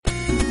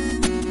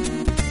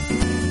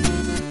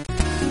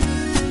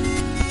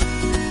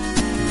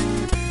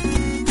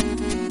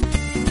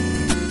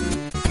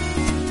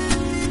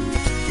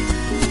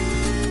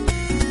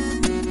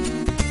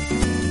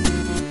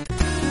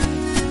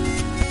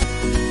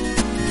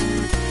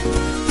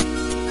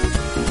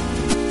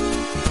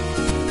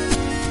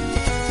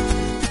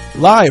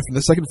Live from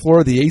the second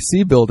floor of the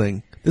AC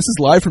building. This is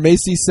live from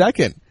AC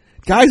Second.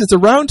 Guys, it's a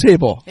round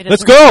table.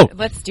 Let's go.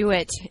 Let's do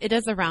it. It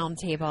is a round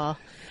table.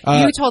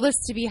 You told us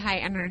to be high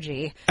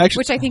energy,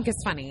 which I think is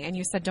funny. And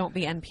you said don't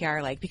be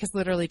NPR-like, because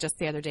literally just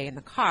the other day in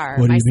the car,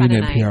 what do my you son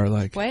mean and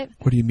NPR-like? What?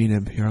 What do you mean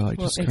NPR-like?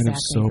 Well, just kind of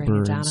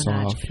sober and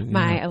soft.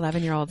 My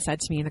 11-year-old said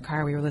to me in the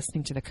car, we were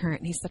listening to The Current,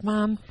 and he said,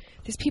 Mom,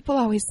 these people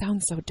always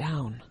sound so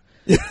down.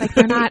 Like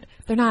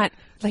they're not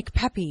like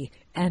peppy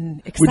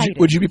and excited.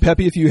 Would you be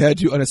peppy if you had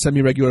to, on a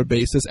semi-regular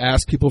basis,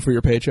 ask people for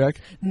your paycheck?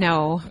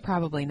 No,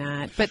 probably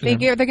not. But they're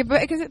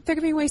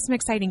giving away some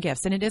exciting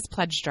gifts, and it is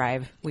Pledge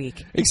Drive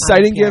week.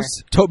 Exciting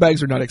gifts? Tote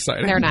bags are not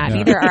exciting. They're not.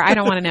 Neither are. I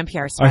don't want an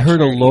NPR sweatshirt. I heard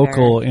a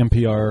local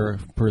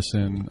NPR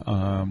person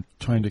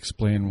trying to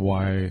explain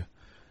why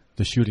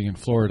the shooting in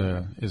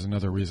Florida is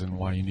another reason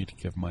why you need to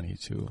give money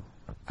to.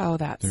 Oh,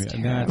 that's terrible.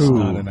 And that's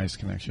not a nice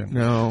connection.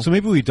 No. So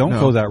maybe we don't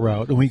go that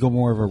route, and we go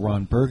more of a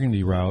Ron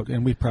Burgundy route,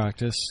 and we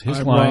practice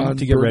his line Ron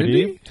to get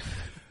Burgundy? ready.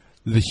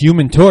 The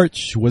Human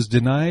Torch was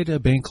denied a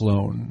bank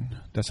loan.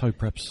 That's how he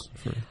preps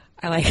for.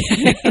 I like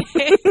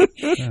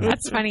it.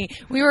 That's funny.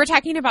 We were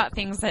talking about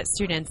things that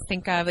students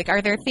think of. Like,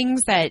 are there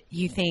things that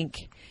you think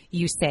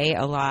you say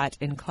a lot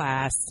in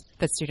class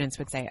that students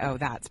would say, oh,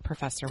 that's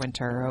Professor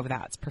Winter, or oh,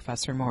 that's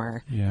Professor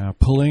Moore? Yeah,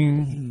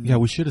 pulling. Yeah,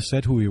 we should have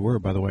said who we were,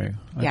 by the way.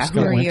 I'm Yeah,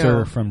 Scott who are Winter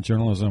you? from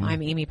journalism.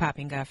 I'm Amy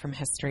Poppinga from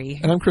history.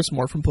 And I'm Chris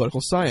Moore from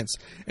Political Science.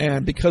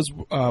 And because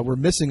we're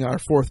missing our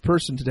fourth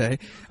person today,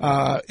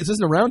 this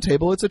isn't a round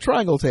table, it's a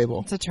triangle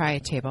table. It's a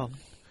tri-table.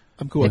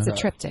 I'm cool It's with a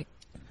that. triptych.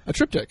 A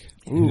triptych.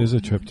 It is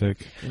a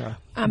triptych. Yeah.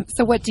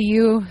 So what do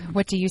you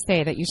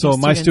say that you So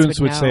think my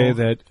students would know? say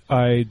that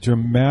I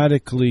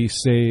dramatically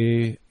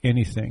say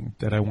anything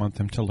that I want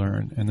them to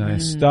learn, and then I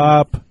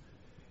stop,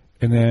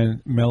 and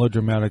then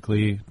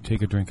melodramatically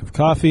take a drink of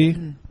coffee,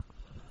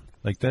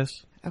 like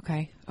this.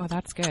 Okay. Oh,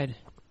 that's good.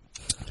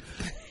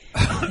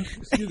 And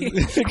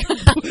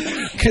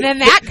then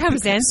that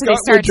comes in, so they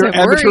start to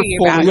worry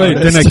about Right,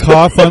 it. then I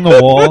cough on the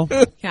wall,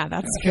 Yeah,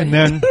 that's good. and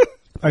then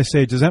I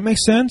say, "Does that make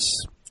sense?"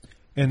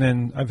 And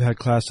then I've had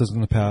classes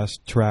in the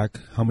past track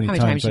how many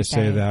times you I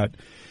say that.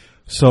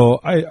 So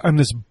I'm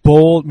this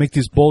bold, make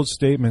these bold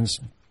statements,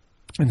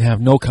 and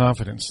have no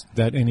confidence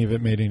that any of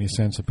it made any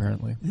sense.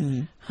 Apparently,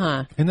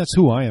 Huh. and that's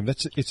who I am.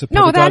 It's a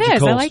No, that is.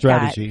 pedagogical I like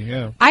strategy. that.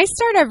 Yeah. I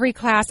start every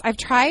class. I've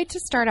tried to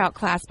start out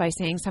class by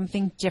saying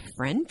something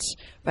different,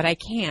 but I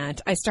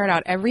can't. I start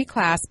out every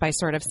class by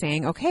sort of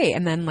saying, okay,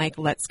 and then like,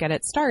 let's get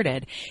it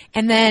started.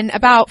 And then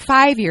about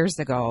 5 years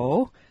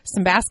ago,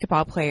 some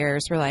basketball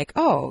players were like,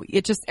 oh,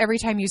 it just, every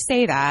time you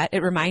say that,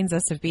 it reminds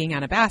us of being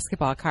on a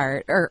basketball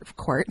court,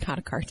 not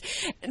a cart.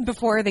 And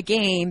before the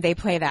game, they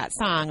play that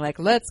song, like,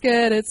 let's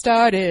get it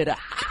started.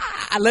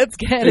 Ah, let's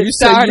get it started. Are you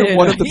saying you're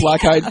one of the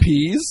Black Eyed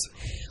Peas?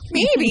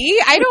 Maybe.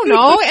 I don't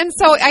know. And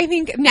so I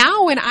think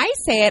now when I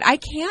say it, I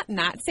can't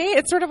not say it.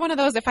 It's sort of one of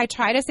those, if I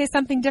try to say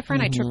something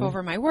different, I trip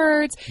over my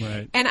words.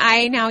 Right. And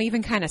I now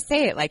even kind of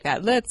say it like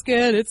that. Let's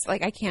get it. It's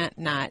like I can't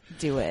not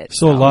do it.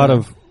 So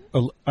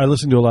I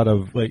listen to a lot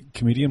of like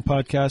comedian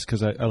podcasts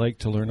because I like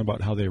to learn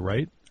about how they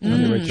write. How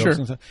they write jokes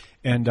and stuff.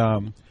 And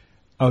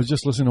I was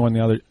just listening to one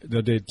the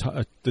other day,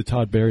 the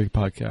Todd Barry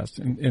podcast,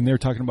 and they were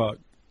talking about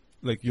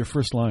like your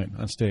first line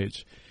on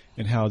stage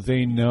and how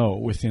they know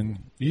within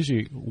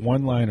usually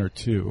one line or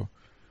two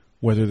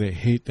whether they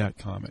hate that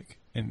comic.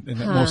 And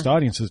that most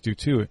audiences do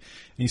too. And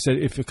he said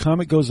if a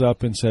comic goes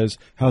up and says,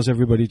 how's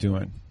everybody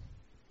doing?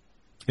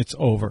 It's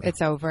over.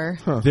 It's over.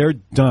 They're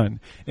done.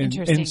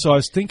 Interesting. And so I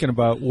was thinking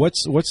about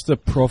what's the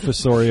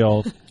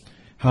professorial,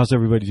 how's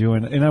everybody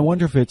doing? And I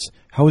wonder if it's,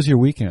 how was your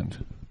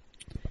weekend?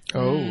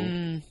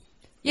 Oh.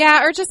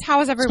 Yeah, or just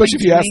how is everyone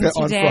Especially if you ask doing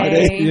that on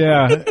today? Friday.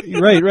 Yeah,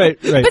 right.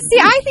 But see,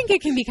 I think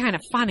it can be kind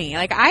of funny.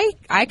 Like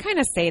I kind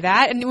of say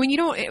that, and when you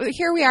don't,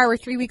 here we are, we're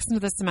 3 weeks into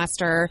the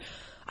semester.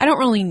 I don't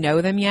really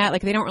know them yet.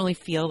 Like they don't really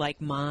feel like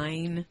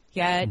mine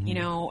yet. You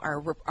know,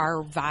 our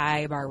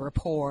vibe, our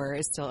rapport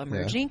is still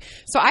emerging.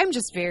 So I'm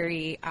just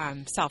very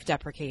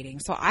self-deprecating.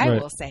 So I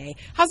will say,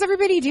 "How's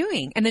everybody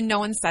doing?" And then no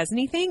one says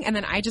anything, and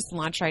then I just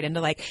launch right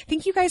into like,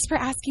 "Thank you guys for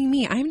asking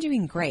me. I'm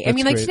doing great." I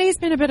mean, like great. today's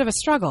been a bit of a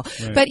struggle,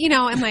 Right. but you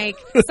know, and like,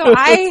 so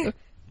I.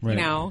 Right.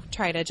 You know,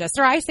 try to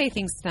or I say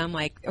things to them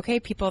like,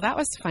 okay, people, that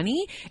was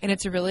funny. And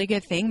it's a really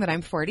good thing that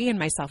I'm 40 and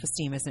my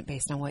self-esteem isn't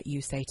based on what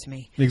you say to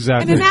me.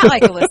 Exactly. And then that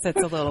like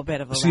elicits a little bit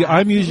of a See, laugh.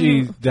 I'm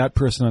usually that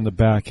person on the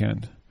back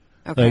end.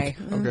 Okay.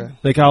 Okay.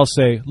 Like I'll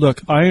say,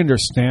 look, I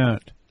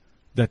understand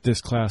that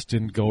this class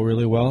didn't go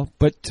really well,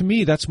 but to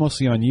me, that's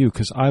mostly on you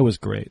because I was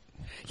great.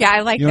 Yeah,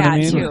 I like You know that what I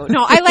mean? too.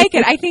 No, I like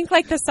it. I think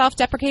like the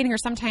self-deprecating, or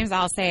sometimes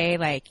I'll say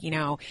like, you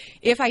know,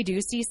 if I do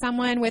see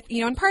someone with,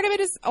 you know, and part of it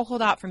is a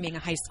holdout from being a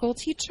high school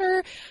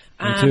teacher.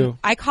 Me too.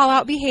 I call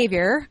out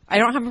behavior. I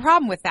don't have a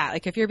problem with that.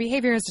 Like if your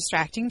behavior is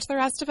distracting to the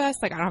rest of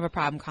us, like I don't have a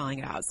problem calling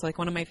it out. So like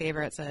one of my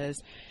favorites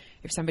is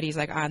if somebody's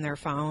like on their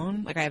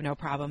phone, like I have no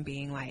problem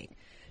being like,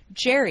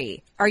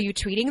 Jerry, are you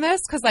tweeting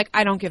this? Because like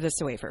I don't give this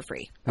away for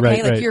free. Okay,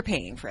 Right, like right. you're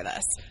paying for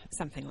this,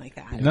 something like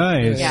that.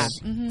 Nice. Yeah,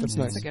 That's nice.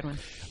 That's a good one.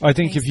 I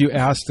think Thanks. if you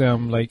ask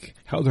them like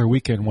how their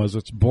weekend was,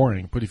 it's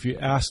boring. But if you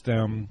ask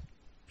them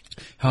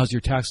how's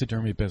your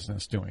taxidermy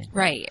business doing?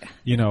 Right.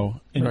 You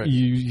know, and Right.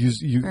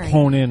 you Right.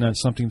 hone in on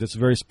something that's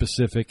very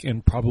specific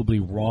and probably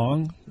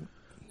wrong.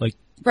 Like,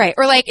 Right.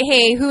 Or like,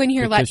 hey, who in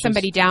here let Fictitious.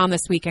 somebody down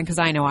this weekend? Because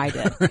I know I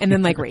did. And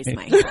then like raise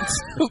my hand.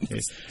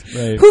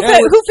 right. Who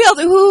failed?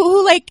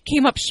 Who like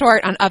came up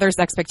short on others'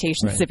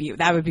 expectations Right. of you?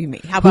 That would be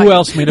me. How about Who you?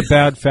 else made a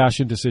bad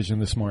fashion decision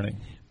this morning?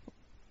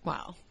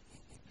 Wow.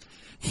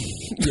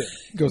 Yeah,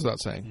 goes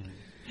without saying.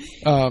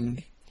 Um,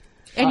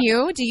 And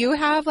you? Do you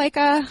have like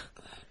a?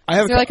 I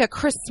have Is there like a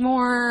Chris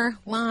Moore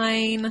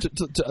line?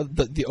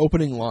 the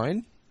opening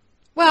line.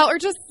 Well, or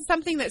just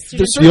something that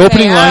students The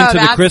opening say, line oh, to the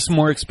that's- Chris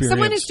Moore experience.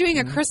 Someone is doing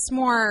a Chris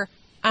Moore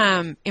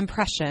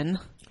impression,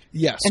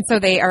 Yes, and so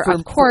they are, For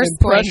of course,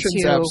 going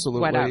impressions, to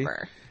absolutely.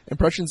 whatever.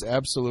 Impressions,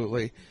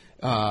 absolutely.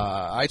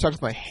 I talked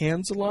with my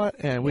hands a lot,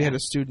 and we had a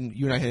student.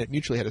 You and I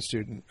mutually had a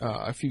student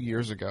a few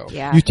years ago.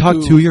 Yeah, You talk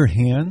Who- to your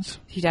hands?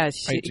 he does.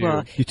 I do.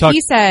 Well, You talk-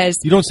 he says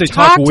You don't say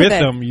talk to with the-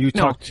 them, you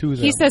no, talk to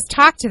them. He says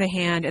talk to the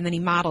hand, and then he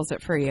models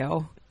it for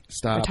you. For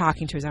Stop.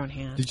 talking to his own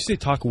hand. Did you say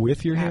talk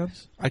with your Yeah.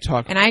 hands? I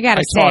talk, And I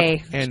gotta talk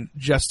say- and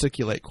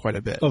gesticulate quite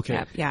a bit. Okay.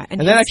 Yeah, yeah. And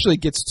that actually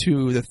gets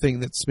to the thing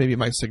that's maybe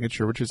my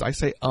signature, which is I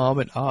say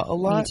and a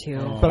lot. Me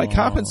too. But I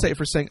compensate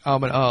for saying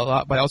and a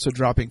lot by also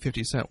dropping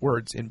 50-cent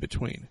words in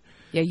between.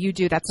 Yeah, you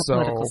do. That's a So-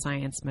 political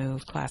science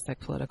move. Classic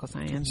political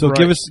science. So Right.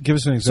 give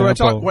us an So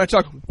example. when I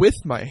talk with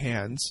my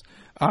hands,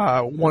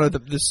 one of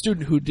the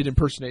student who did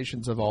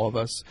impersonations of all of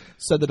us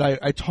said that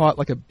I taught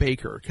like a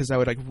baker because I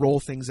would like roll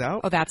things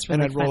out. Oh, that's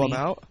really and I'd roll funny.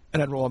 them out,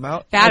 and I'd roll them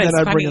out, That and is then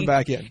I'd funny. bring them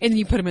back in. And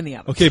you put them in the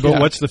oven. Okay, but Yeah.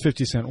 what's the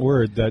 50-cent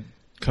word that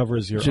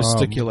covers your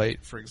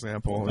Gesticulate, for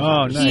example.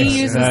 Oh, He nice.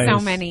 uses Nice. so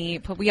many,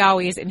 but we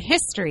always, in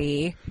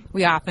history,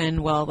 we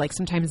often will, like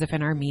sometimes if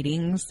in our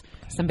meetings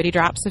somebody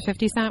drops a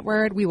 50-cent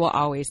word, we will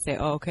always say,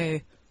 oh,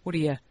 okay, what are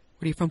you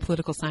from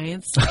political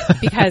science?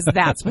 Because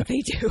that's what they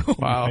do.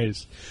 Wow.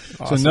 Nice.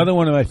 Awesome. So another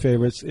one of my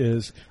favorites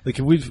is, like,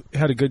 if we've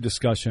had a good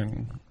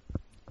discussion,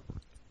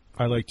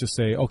 I like to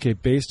say, okay,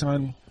 based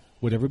on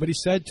what everybody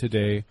said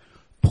today,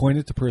 point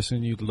at the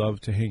person you'd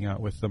love to hang out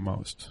with the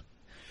most.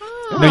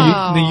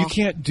 Now you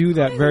can't do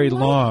that I very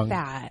like long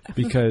that.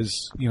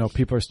 because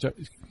people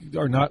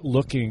are not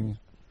looking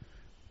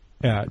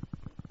at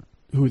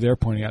who they're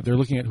pointing at. They're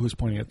looking at who's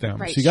pointing at them.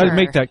 Right, so you got to sure.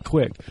 make that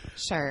quick.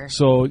 Sure.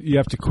 So you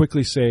have to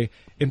quickly say,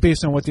 and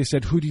based on what they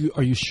said,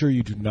 are you sure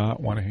you do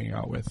not want to hang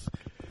out with?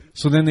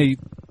 So then they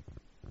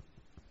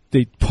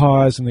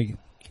pause and they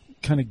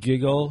kind of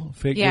giggle,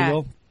 fake Yeah.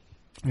 giggle,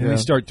 and Yeah. they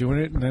start doing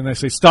it, and then they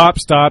say, stop,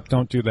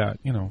 don't do that.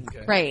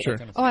 Right. Sure.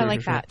 Oh, I Sure,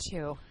 like sure, that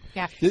too.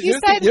 Yeah. The You other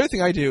said. thing, the other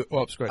thing I do.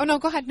 Oh, sorry. Oh no,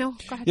 go ahead. No,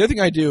 go ahead. The other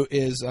thing I do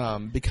is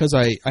because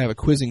I have a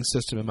quizzing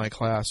system in my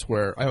class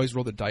where I always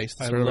roll the dice.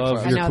 I at the start of the love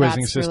class. I your know,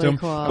 quizzing that's really system,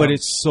 cool. but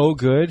it's so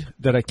good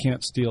that I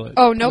can't steal it.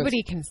 Oh,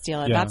 nobody can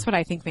steal it. Yeah. That's what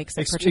I think makes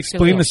it particularly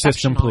Explain the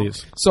system, exceptional.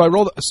 please. So I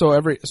roll. So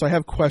I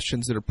have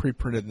questions that are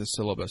pre-printed in the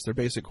syllabus. They're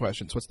basic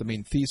questions. What's the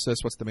main thesis?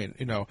 What's the main?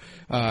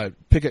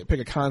 Pick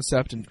a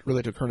concept and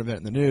relate to a current event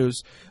in the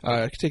news.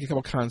 Take a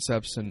couple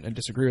concepts and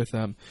disagree with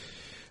them.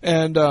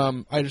 And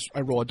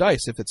I roll a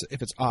dice. If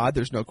it's odd,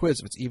 there's no quiz.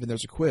 If it's even,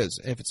 there's a quiz.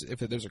 If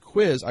there's a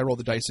quiz, I roll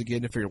the dice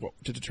again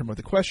to determine what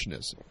the question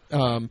is.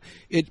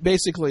 It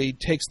basically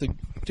takes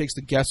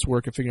the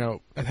guesswork of figuring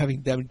out of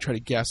having them try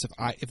to guess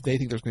if they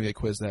think there's going to be a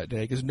quiz that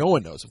day because no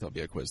one knows if there'll be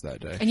a quiz that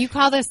day. And you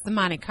call this the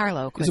Monte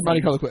Carlo quiz. It's a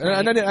Monte Carlo quiz,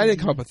 and I didn't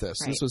come up with this.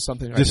 Right. This was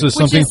something. This I was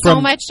did. Which something is so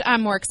from much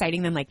more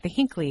exciting than like the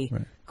Hinckley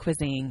Right.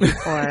 quizzing or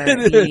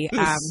the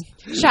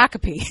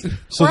Shakopee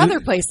So or thi- other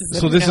places. That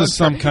So we're this known is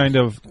some for. kind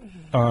of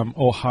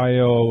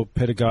Ohio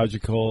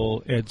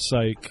pedagogical ed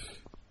psych,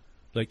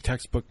 like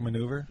textbook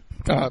maneuver.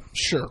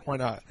 Sure, why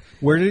not?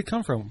 Where did it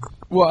come from?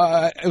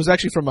 Well, it was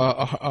actually from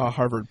a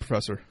Harvard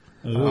professor.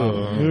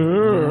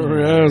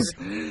 Yes.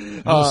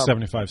 Yes. That was a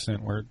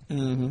 75-cent word.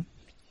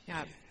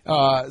 Yeah.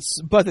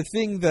 But the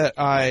thing that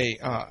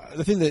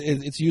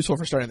it's useful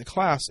for starting the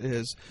class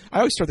is I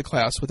always start the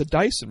class with a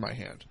dice in my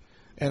hand.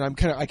 And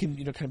I can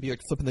be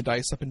like flipping the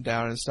dice up and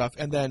down and stuff.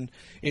 And then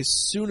as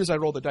soon as I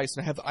roll the dice,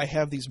 and I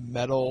have these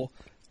metal,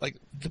 like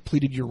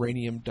depleted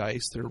uranium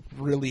dice. They're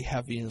really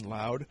heavy and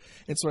loud.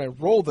 And so when I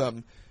roll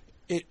them,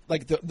 it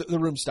like the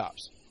room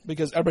stops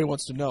because everybody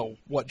wants to know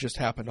what just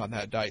happened on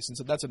that dice. And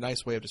so that's a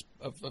nice way of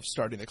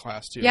starting the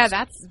class too. Yeah,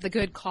 that's the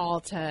good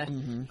call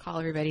to call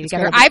everybody It's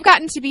together. kind of- I've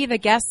gotten to be the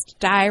guest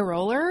die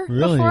roller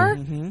Really? before.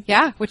 Mm-hmm.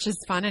 Yeah, which is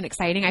fun and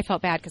exciting. I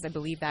felt bad because I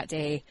believe that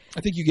day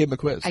I think you gave him a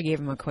quiz. I gave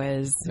him a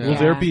quiz. Will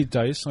there be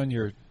dice on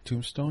your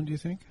tombstone, do you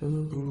think?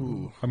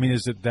 Ooh. I mean,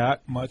 is it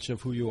that much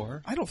of who you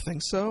are? I don't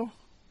think so.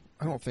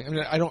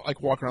 I don't like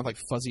walk around with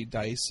like fuzzy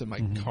dice in my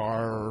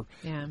car or,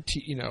 Yeah.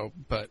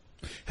 but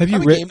Have you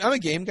I'm a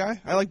game guy.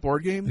 I like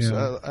board games.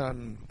 Yeah.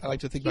 I like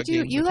to think You about do.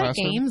 games. You in the like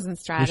classroom. games and We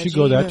strategy. should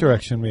go that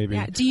direction, maybe.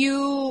 Yeah. Do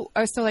you?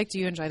 Do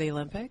you enjoy the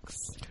Olympics?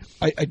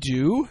 I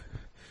do,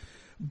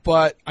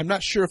 but I'm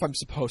not sure if I'm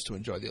supposed to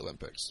enjoy the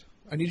Olympics.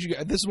 I need you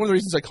guys. This is one of the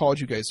reasons I called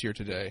you guys here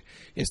today,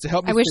 is to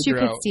help me I wish you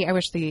figure could out. see. I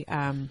wish the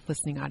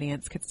listening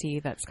audience could see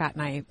that Scott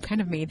and I kind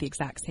of made the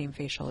exact same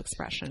facial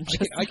expression.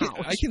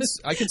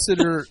 I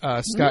consider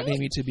Scott and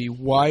Amy to be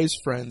wise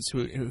friends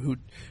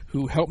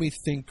who help me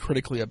think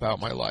critically about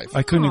my life.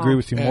 I couldn't agree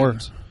with you more.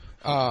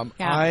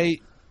 And,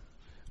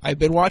 I've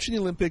been watching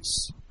the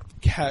Olympics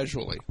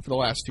casually for the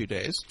last few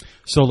days.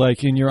 So,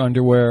 like in your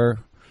underwear,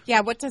 Yeah,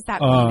 what does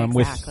that mean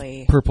exactly?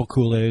 with purple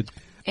Kool-Aid,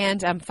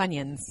 And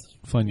Funyuns.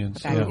 Funyuns.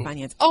 A bag of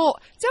Funyuns. Oh,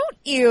 don't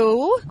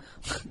you?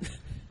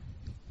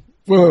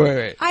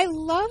 Wait. I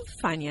love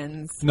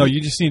Funyuns. No,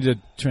 you just need to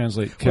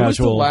translate When was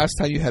the casual. last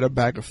time you had a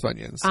bag of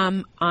Funyuns?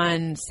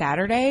 On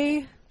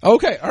Saturday.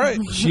 Okay, all right.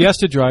 She has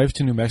to drive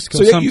to New Mexico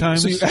So, yeah,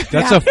 sometimes. you-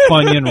 That's a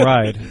Funyun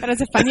ride. That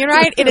is a Funyun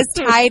ride. It is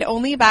tied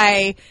only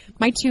by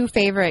my two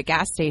favorite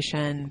gas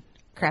station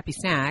crappy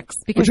snacks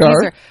because Which these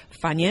are? are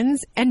Funyuns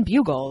and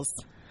Bugles.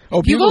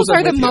 Oh, Bugles I'm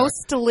are the with ya.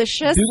 most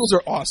delicious Bugles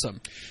are awesome.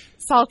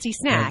 salty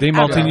snack. They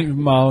melt ever. in your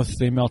mouth.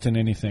 They melt in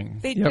anything.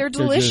 They're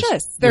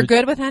delicious. They're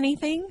good with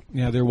anything.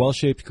 Yeah, they're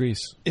well-shaped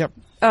grease. Yep.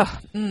 Oh,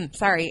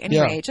 sorry.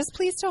 Anyway, Yeah. just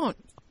please don't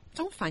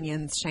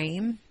Funyuns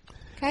shame.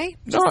 Okay.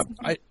 No,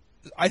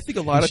 I think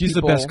a lot of She's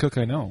people. the best cook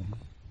I know.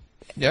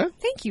 Yeah.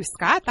 Thank you,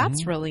 Scott.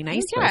 That's really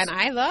nice. That's Yeah,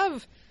 nice. and I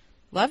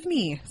love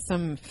me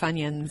some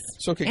Funyuns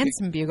So, okay, and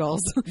some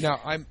Bugles. Now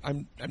I'm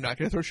not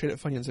going to throw shade at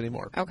Funyuns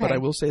anymore. Okay. But I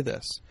will say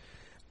this: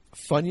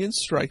 Funyuns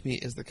strike me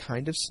as the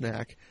kind of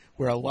snack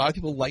where a lot of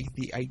people like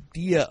the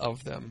idea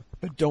of them,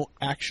 but don't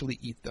actually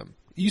eat them.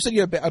 You said you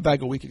had a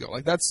bag a week ago.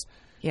 Like that's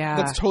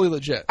totally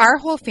legit. Our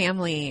whole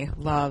family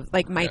love,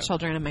 like my Yeah.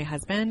 children and my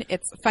husband.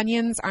 It's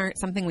Funyuns aren't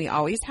something we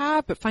always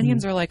have, but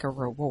Funyuns are like a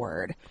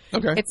reward.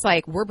 Okay. It's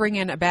like we're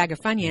bringing a bag of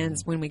Funyuns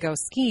when we go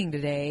skiing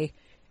today,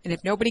 and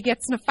if nobody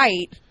gets in a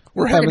fight,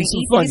 We're going having to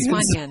some eat these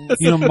Funyuns. Funyuns.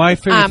 You know, my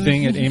favorite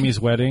thing at Amy's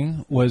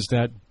wedding was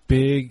that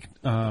big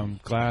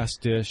glass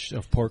dish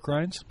of pork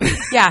rinds.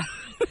 Yeah,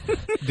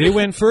 They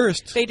went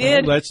first. they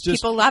did. Let's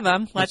just. People love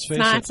them. Let's face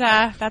not.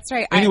 it. That's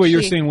right. Anyway, you're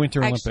actually- saying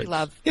Winter I Olympics. actually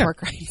love Yeah.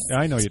 pork rinds. Yeah,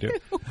 I know you do.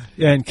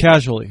 And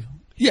casually.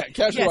 Yeah,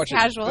 casual Yes, watching.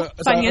 casual. So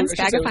Funyuns, I should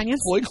bag say of Funyuns.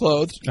 Fully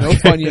clothed, no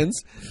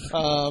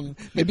Funyuns.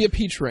 Maybe a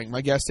peach ring.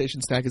 My gas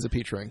station snack is a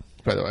peach ring,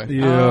 by the way.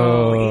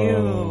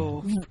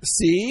 Oh, ew.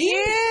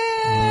 See?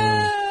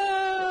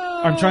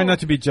 I'm trying not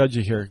to be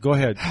judgy here. Go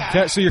ahead.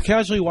 So you're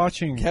casually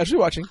watching. Casually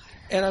watching,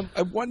 and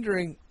I'm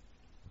wondering.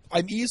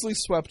 I'm easily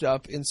swept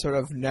up in sort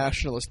of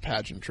nationalist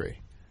pageantry,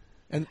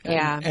 and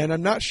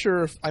I'm not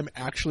sure if I'm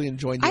actually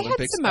enjoying the I had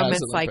Olympics. some as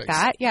moments like Olympics.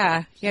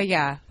 that.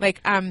 Yeah.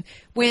 Like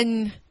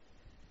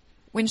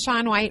when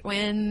Shaun White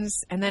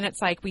wins, and then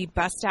it's like we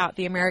bust out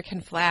the American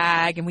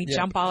flag and we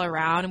jump all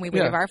around and we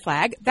wave our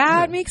flag.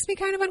 That makes me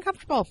kind of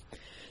uncomfortable.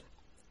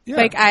 Yeah.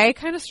 Like I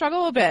kind of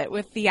struggle a bit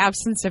with the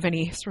absence of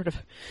any sort of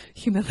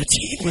humility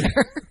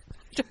there.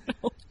 I don't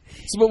know.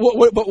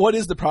 So, but what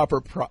is the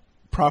proper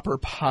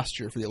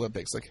posture for the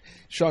Olympics? Like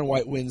Shaun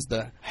White wins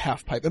the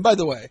half pipe, and by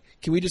the way,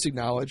 can we just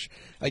acknowledge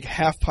like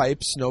half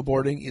pipe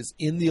snowboarding is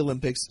in the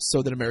Olympics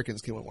so that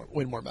Americans can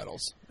win more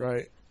medals,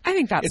 right? I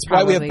think that's It's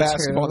why we probably have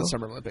basketball in true. the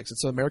Summer Olympics.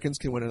 It's so Americans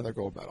can win another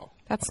gold medal.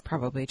 That's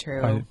probably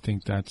true. I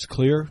think that's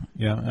clear.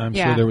 Yeah, I'm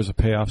Yeah. sure there was a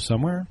payoff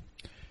somewhere.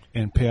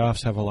 And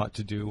payoffs have a lot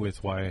to do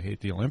with why I hate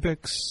the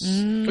Olympics.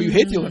 Oh, you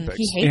hate the Olympics.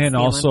 He hates And the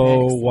also,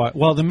 Olympics.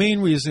 well, the main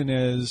reason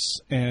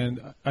is, and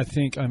I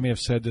think I may have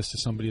said this to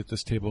somebody at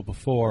this table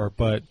before,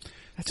 but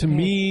to okay.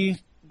 me,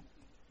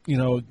 you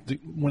know,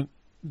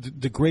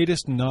 the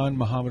greatest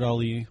non-Muhammad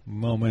Ali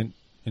moment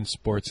in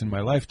sports in my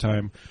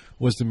lifetime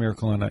was the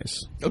Miracle on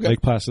Ice, Okay.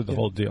 Lake Placid, the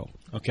whole deal.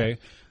 Okay,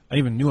 I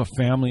even knew a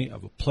family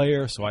of a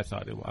player, so I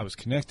thought I was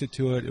connected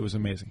to it. It was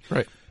amazing.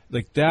 Right.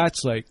 Like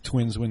that's like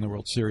Twins win the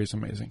World Series,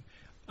 amazing,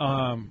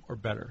 or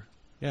better.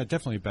 Yeah,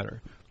 definitely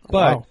better.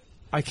 But Wow.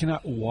 I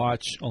cannot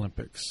watch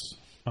Olympics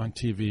on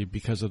TV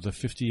because of the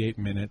 58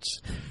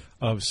 minutes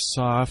of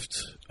soft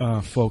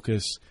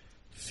focus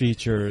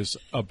features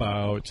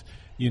about,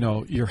 you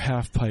know, your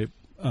half pipe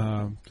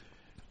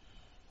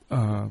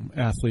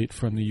athlete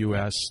from the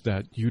U.S.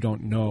 that you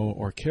don't know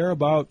or care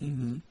about.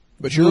 Mm-hmm.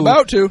 But you're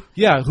about to.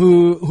 Yeah,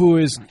 who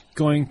is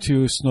going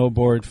to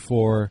snowboard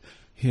for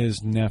his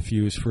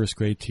nephew's first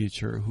grade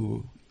teacher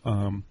who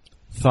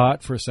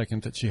thought for a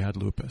second that she had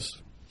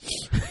lupus.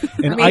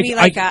 Or maybe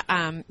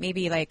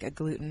maybe like a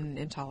gluten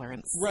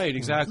intolerance. Right,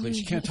 exactly.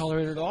 She can't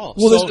tolerate it at all.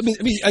 Well, so there's-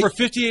 I mean, for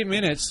 58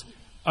 minutes,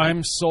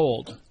 I'm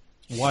sold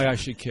why I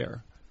should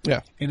care.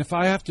 Yeah. And if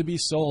I have to be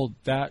sold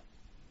that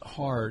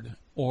hard,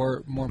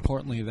 or more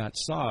importantly, that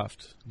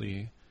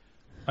softly,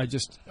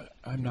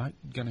 I'm not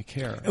going to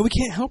care. And we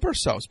can't help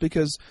ourselves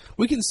because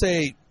we can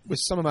say with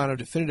some amount of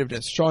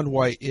definitiveness, Shaun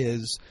White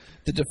is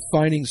the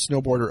defining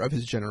snowboarder of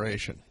his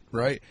generation,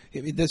 right?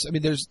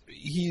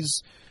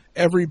 He's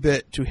every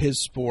bit to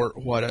his sport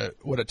what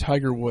a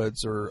Tiger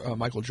Woods or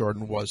Michael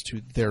Jordan was to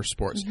their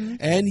sports. Mm-hmm.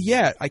 And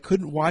yet, I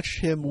couldn't watch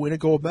him win a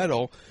gold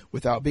medal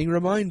without being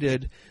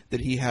reminded that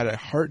he had a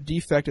heart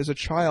defect as a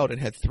child and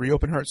had 3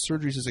 open heart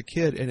surgeries as a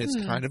kid. And it's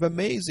kind of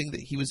amazing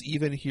that he was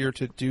even here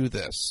to do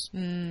this.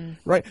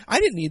 Right? I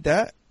didn't need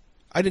that.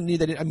 I didn't need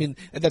that. I mean,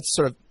 that's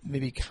sort of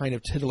maybe kind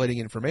of titillating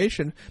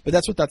information, but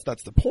that's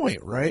the point,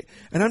 right?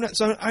 And I'm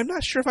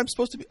not sure if I'm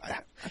supposed to be.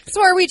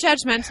 So are we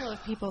judgmental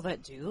of people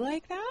that do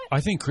like that?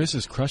 I think Chris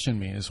is crushing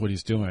me is what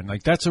he's doing.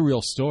 Like, that's a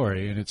real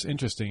story, and it's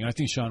interesting. I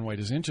think Shaun White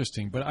is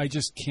interesting, but I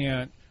just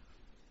can't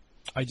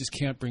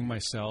bring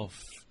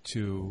myself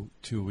to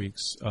 2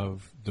 weeks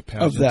of the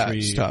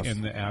pageantry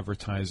and the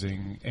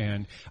advertising.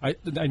 And I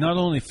not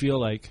only feel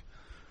like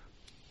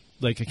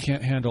I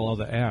can't handle all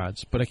the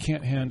ads, but I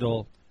can't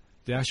handle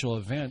the actual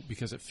event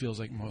because it feels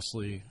like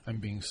mostly I'm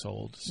being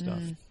sold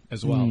stuff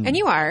as well. And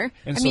you are.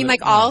 And I mean,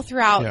 like all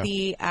throughout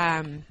the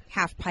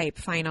half pipe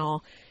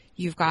final,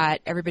 you've got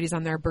everybody's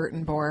on their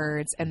Burton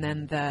boards, and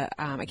then the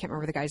I can't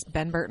remember the guy's,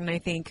 Ben Burton, I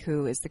think,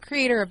 who is the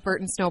creator of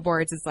Burton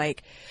Snowboards, is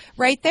like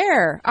right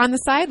there on the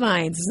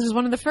sidelines. This is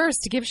one of the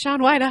first to give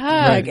Shaun White a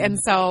hug, right. and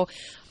so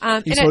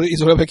he's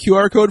holding up a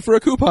QR code for a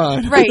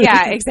coupon. Right?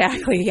 Yeah,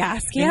 exactly. Yeah,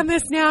 scan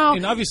this now.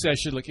 And obviously, I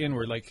should look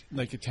inward,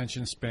 like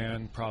attention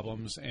span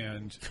problems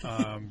and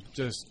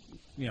just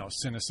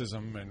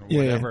cynicism and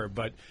whatever. Yeah.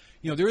 But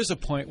there is a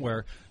point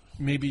where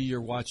maybe you're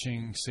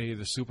watching, say,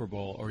 the Super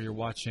Bowl, or you're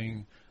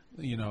watching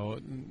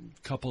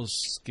couples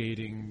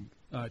skating,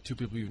 two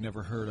people you've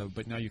never heard of,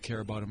 but now you care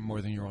about them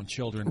more than your own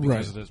children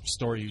because of the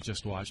story you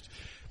just watched.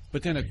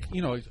 But then a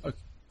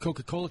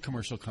Coca-Cola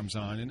commercial comes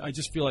on, and I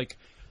just feel like,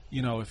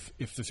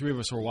 if the three of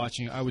us were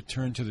watching, I would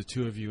turn to the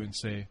two of you and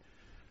say,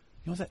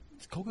 that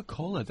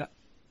Coca-Cola,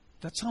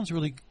 that sounds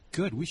really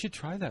good. We should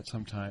try that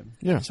sometime.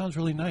 Yeah. It sounds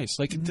really nice.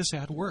 Like, this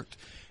ad worked.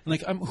 And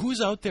like,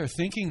 who's out there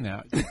thinking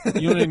that?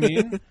 You know what I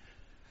mean?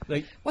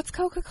 Like, what's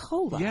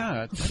Coca-Cola?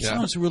 Yeah, that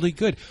sounds really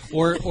good.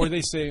 Or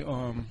they say,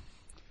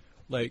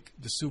 like,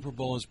 the Super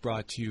Bowl is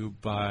brought to you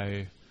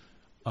by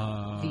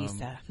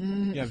Visa.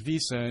 Yeah,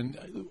 Visa.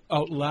 And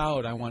out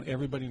loud, I want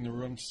everybody in the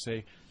room to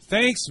say,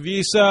 "Thanks,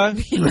 Visa."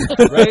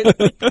 Right?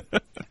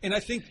 And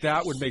I think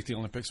that would make the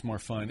Olympics more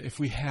fun if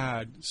we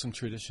had some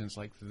traditions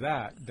like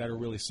that are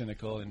really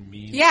cynical and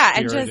mean. Yeah,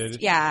 and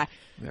just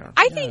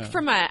I think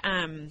from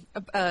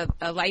a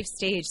life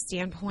stage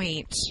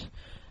standpoint,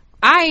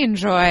 I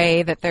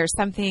enjoy that there's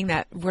something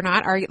that we're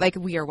not arguing, like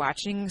we are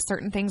watching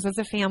certain things as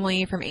a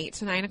family from 8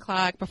 to 9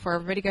 o'clock before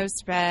everybody goes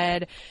to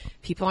bed.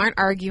 People aren't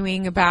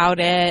arguing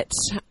about it.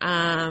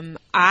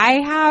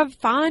 I have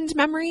fond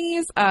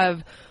memories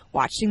of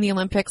watching the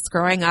Olympics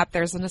growing up.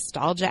 There's a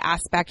nostalgia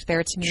aspect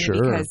there to me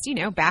because,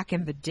 back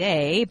in the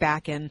day,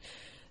 back in,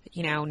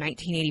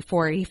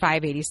 1984,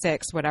 85,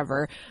 86,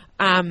 whatever,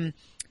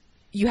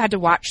 you had to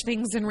watch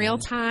things in real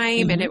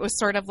time, and it was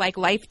sort of like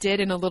life did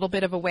in a little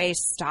bit of a way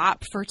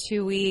stop for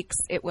 2 weeks.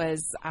 It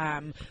was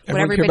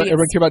everyone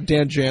cared about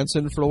Dan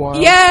Jansen for a while.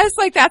 Yes,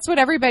 like that's what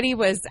everybody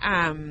was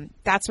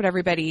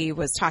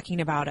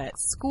talking about at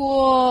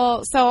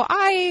school. So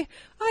I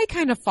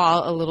kind of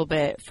fall a little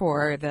bit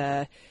for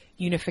the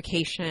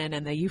unification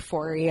and the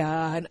euphoria,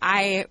 and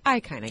I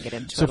kind of get into it a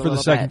little bit. So for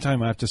the second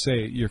time, I have to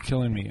say, you're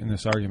killing me in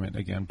this argument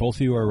again. Both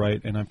of you are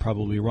right, and I'm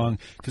probably wrong,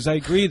 because I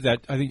agree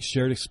that I think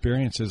shared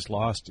experience is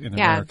lost in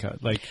America.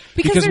 Like,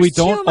 because we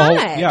don't too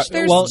much.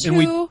 There's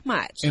too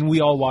much. And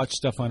we all watch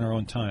stuff on our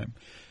own time,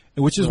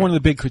 which is one of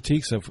the big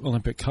critiques of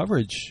Olympic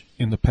coverage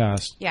in the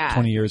past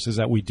 20 years, is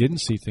that we didn't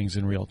see things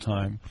in real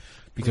time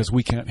because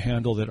we can't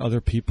handle that other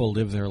people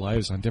live their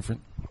lives on different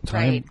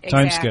time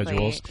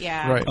schedules.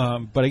 Yeah.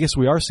 Right. But I guess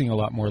we are seeing a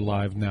lot more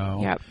live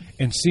now.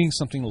 And seeing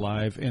something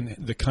live and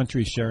the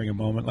country sharing a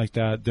moment like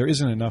that, there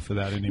isn't enough of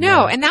that anymore.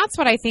 No, and that's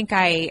what I think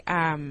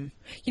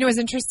it was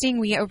interesting.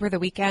 We, over the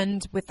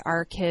weekend with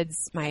our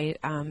kids, my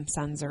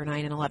sons are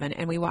 9 and 11,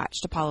 and we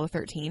watched Apollo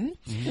 13.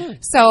 Mm-hmm.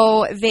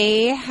 So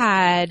they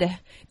had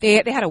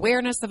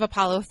awareness of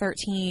Apollo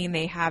 13.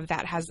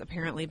 That has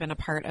apparently been a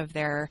part of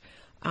their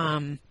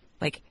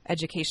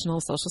educational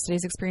social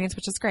studies experience,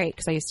 which is great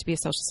because I used to be a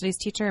social studies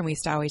teacher, and we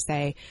used to always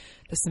say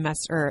the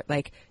semester,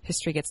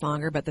 history gets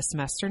longer, but the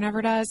semester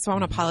never does. So I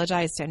want to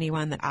apologize to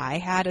anyone that I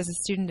had as a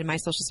student in my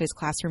social studies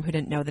classroom who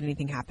didn't know that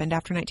anything happened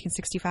after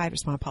 1965. I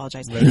just want to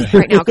apologize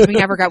right now because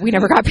we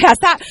never got past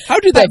that. How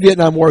did that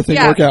Vietnam War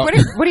thing work out? What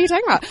are you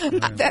talking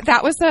about?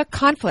 That was a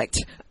conflict.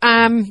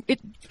 It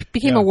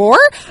became a war.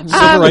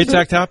 Civil Rights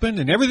Act happened,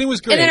 and everything was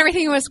great. And then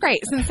everything was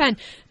great since then.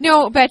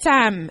 No, but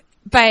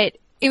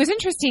it was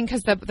interesting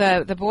because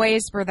the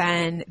boys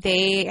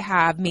they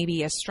have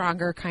maybe a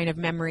stronger kind of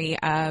memory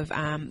of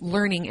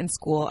learning in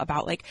school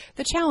about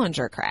the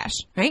Challenger crash,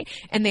 right?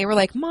 And they were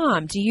like,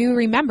 "Mom, do you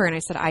remember?" And I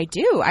said, "I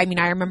do. I mean,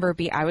 I remember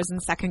I was in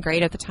second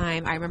grade at the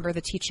time. I remember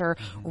the teacher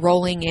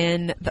rolling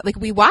in.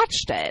 We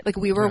watched it.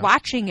 We were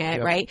watching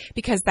it, right?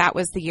 Because that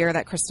was the year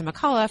that Krista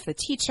McAuliffe, the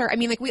teacher. I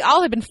mean, we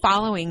all had been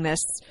following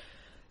this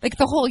like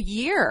the whole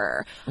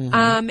year.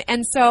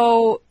 And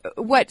so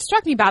what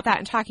struck me about that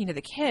and talking to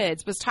the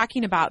kids was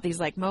talking about these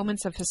like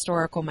moments of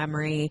historical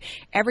memory,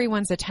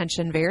 everyone's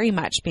attention very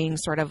much being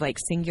sort of like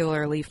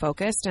singularly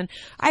focused. And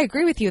I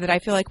agree with you that I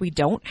feel like we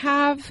don't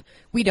have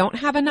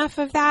enough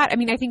of that. I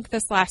mean, I think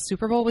this last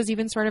Super Bowl was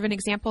even sort of an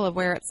example of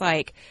where it's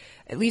like,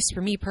 at least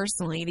for me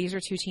personally, these are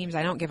two teams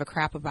I don't give a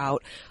crap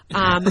about.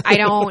 I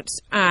don't,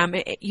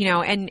 you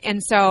know,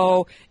 and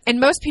so, and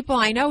most people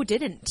I know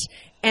didn't.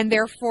 And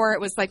therefore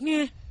it was like,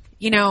 meh,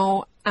 you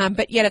know,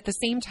 but yet at the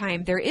same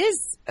time, there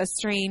is a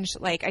strange,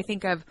 like, I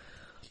think of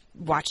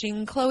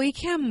watching Chloe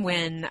Kim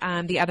win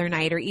the other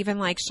night, or even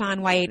like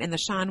Shaun White and the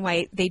Shaun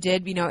White, they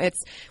did, you know,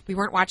 we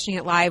weren't watching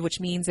it live, which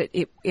means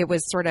it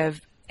was sort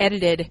of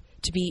edited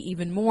to be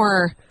even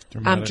more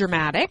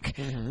dramatic.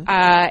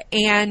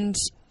 And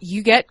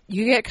you get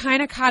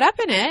kind of caught up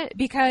in it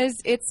because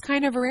it's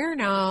kind of rare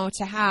now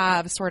to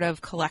have sort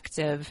of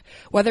collective,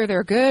 whether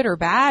they're good or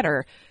bad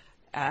or,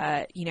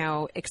 you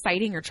know,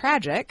 exciting or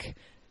tragic.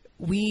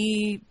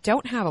 We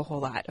don't have a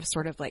whole lot of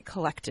sort of like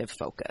collective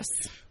focus.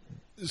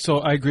 So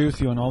I agree with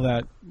you on all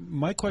that.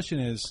 My question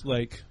is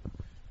like,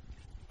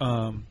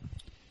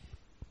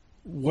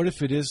 what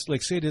if it is,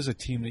 like, say it is a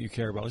team that you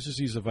care about. Let's just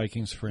use the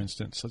Vikings, for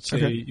instance. Let's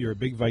say you're a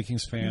big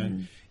Vikings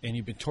fan and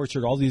you've been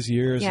tortured all these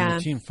years and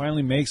the team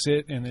finally makes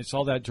it and it's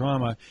all that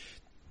drama.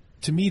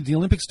 To me, the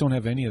Olympics don't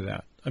have any of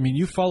that. I mean,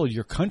 you followed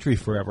your country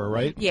forever,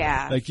 right?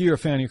 Yeah. Like, you're a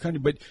fan of your country,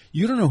 but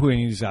you don't know who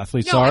any of these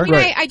athletes No, are. I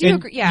mean, I do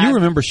agree. Yeah. You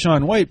remember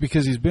Shaun White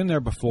because he's been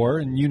there before,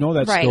 and you know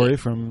that Right. story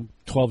from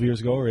 12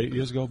 years ago or 8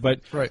 years ago. But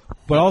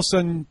all of a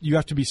sudden, you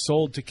have to be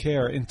sold to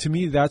care. And to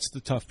me, that's the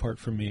tough part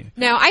for me.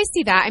 No, I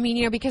see that. I mean,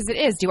 you know, because it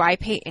is. Do I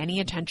pay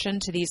any attention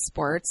to these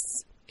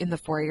sports in the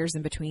 4 years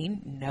in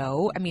between?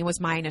 No. I mean, was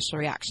my initial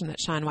reaction that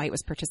Shaun White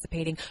was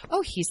participating?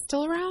 Oh, he's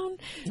still around?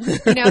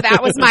 You know, that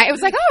was it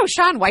was like, oh,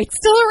 Shaun White's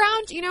still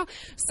around, you know?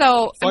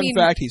 So, Fun I mean.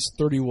 fact, he's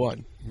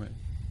 31. Right.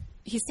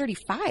 He's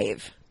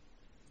 35.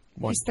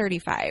 One. He's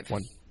 35.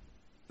 One.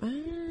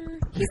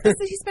 He's been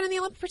in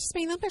the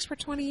participating in the Olympics for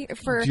 20, Do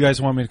you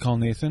guys want me to call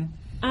Nathan?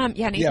 yeah,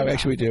 Nathan. Yeah,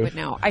 actually we do. Would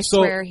know. I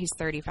swear he's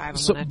 35. I'm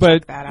gonna but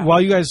check that out.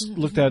 while you guys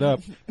look that up,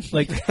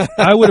 like,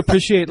 I would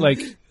appreciate, like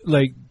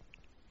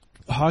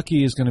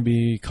hockey is going to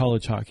be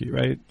college hockey,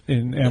 right?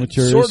 In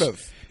amateurs, Sort of.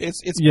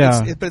 It's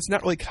but it's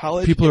not really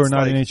college. People who are It's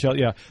not like,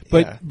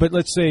 NHL, But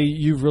let's say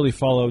you've really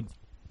followed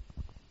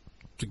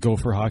the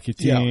Gopher hockey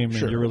team, and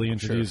you're really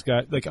into these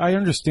guys. Like, I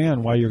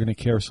understand why you're going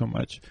to care so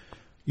much.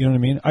 You know what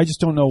I mean? I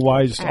just don't know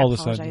why. Just all of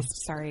a sudden,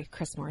 sorry,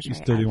 Chris Moore's he's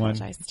right. 31. I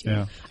apologize to you.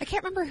 Yeah. I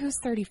can't remember who's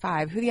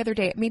 35. Who the other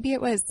day? Maybe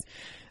it was.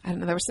 I don't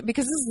know. There was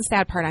because this is the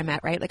sad part I'm at,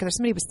 right? Like, there's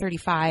somebody who was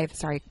 35.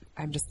 Sorry,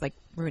 I'm just like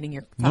ruining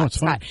your thoughts, No, it's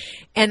fine. Scott.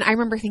 And I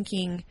remember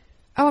thinking,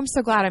 oh, I'm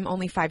so glad I'm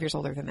only 5 years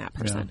older than that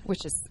person,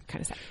 which is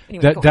kind of sad.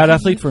 Anyway, that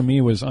athlete for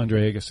me was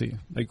Andre Agassi.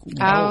 Like,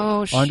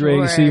 Andre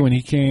Agassi, when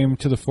he came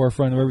to the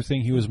forefront of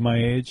everything, he was my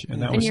age,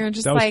 and that was you're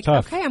just that like,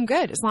 was tough. okay, I'm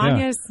good as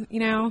long as you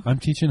know. I'm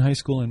teaching high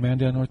school in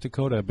Mandan, North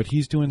Dakota, but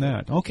he's doing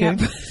that. Okay, Yep.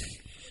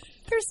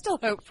 There's still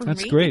hope for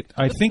that's me. great.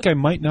 I think I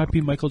might not be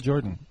Michael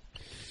Jordan.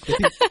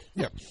 I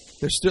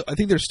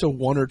think there's still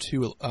one or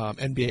two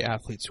NBA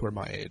athletes who are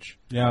my age.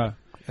 Yeah,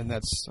 and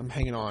I'm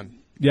hanging on.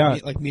 Yeah,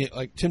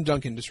 like Tim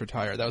Duncan just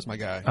retired. That was my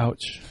guy.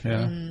 Ouch.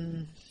 Yeah.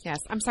 Yes,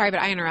 I'm sorry, but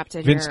I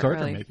interrupted. Vince here,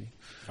 Carter, really. maybe.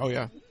 Oh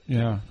yeah.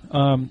 Yeah.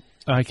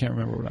 I can't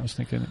remember what I was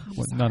thinking.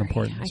 Not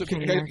important. So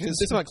can I say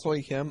something about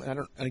Chloe Kim?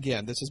 And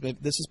again, this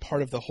is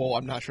part of the whole.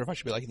 I'm not sure if I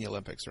should be liking the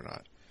Olympics or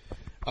not.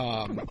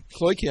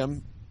 Chloe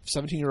Kim,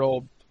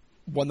 17-year-old,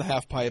 won the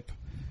half pipe.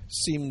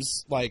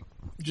 Seems like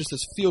just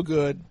this feel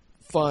good,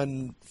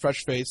 fun,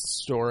 fresh faced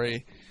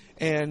story.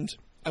 And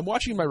I'm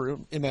watching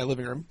in my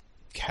living room,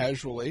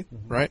 casually,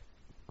 right?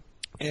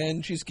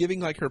 And she's giving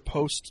like her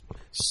post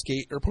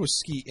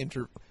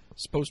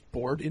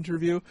board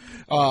interview,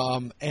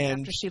 and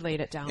after she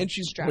laid it down, and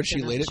she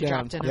laid it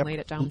down.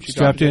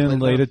 Strapped in and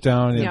laid it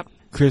down. And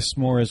Chris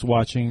Moore is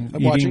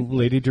eating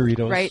Lady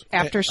Doritos right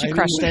after she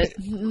crushed it.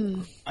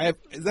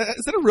 Is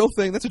that a real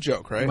thing? That's a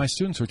joke, right? My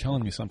students were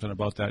telling me something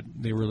about that.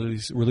 They were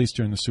released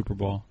during the Super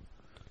Bowl.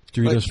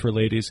 Doritos for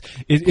ladies.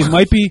 It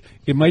might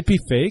be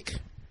fake,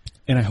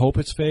 and I hope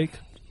it's fake,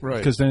 right?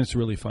 Because then it's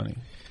really funny.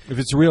 If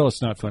it's real,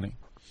 it's not funny.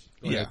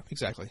 Yeah,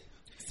 exactly.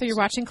 So you're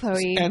watching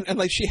Chloe, and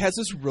like she has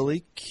this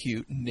really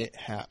cute knit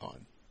hat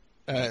on,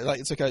 like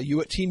it's like a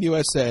Team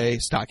USA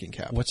stocking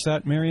cap. What's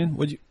that, Marion?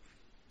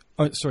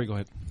 Sorry, go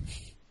ahead.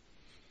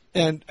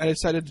 And I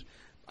decided,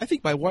 I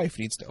think my wife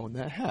needs to own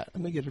that hat.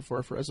 I'm gonna get it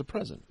for her as a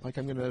present. Like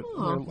I'm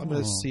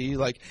gonna see.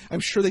 Like I'm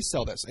sure they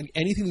sell this, and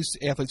anything these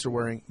athletes are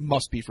wearing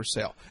must be for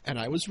sale. And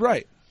I was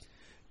right.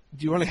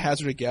 Do you want to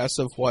hazard a guess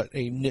of what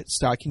a knit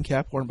stocking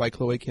cap worn by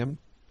Chloe Kim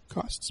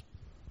costs?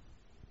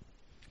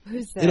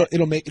 Who's that?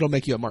 It'll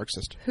make you a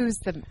Marxist. Who's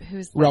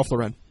Ralph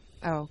Lauren.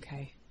 Oh,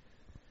 okay.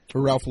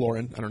 Or Ralph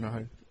Lauren. I don't know how.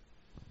 I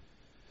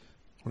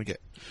want to get.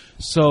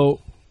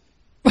 So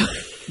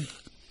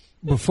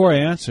before I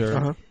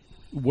answer,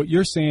 what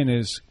you're saying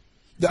is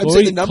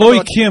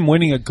Chloe Kim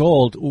winning a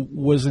gold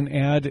was an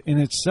ad in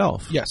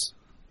itself. Yes.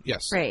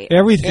 Yes. Right.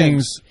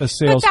 Everything's a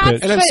sales that's-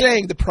 pitch. And I'm But-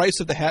 saying the price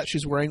of the hat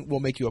she's wearing will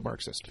make you a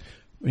Marxist.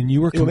 And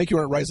you were It will make you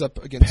want to rise up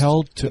against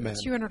compelled to- the man.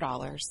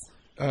 $200.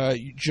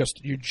 You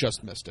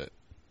just missed it.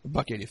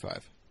 $1.85.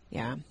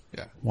 Yeah.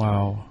 Yeah.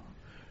 Wow.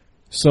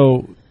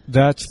 So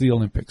that's the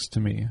Olympics to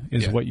me,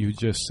 is Yeah. what you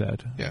just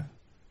said. Yeah.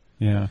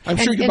 Yeah. I'm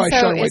sure you can and buy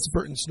so Sharon is- White's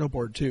Burton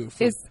snowboard too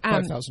for is,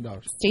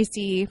 $5,000.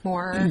 Stacey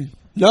Moore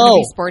No. gonna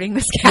be sporting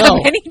this cap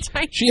No.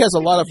 anytime. She has a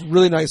lot of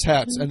really nice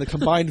hats, and the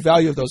combined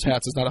value of those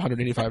hats is not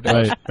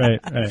 $185. Right.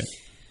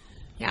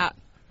 Yeah.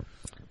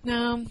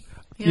 No.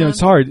 Yeah. You know,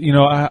 it's hard. You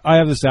know, I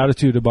have this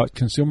attitude about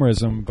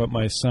consumerism, but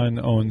my son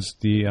owns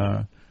the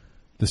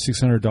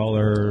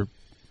 $600.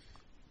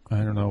 I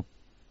don't know.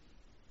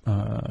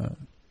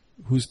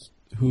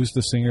 Who's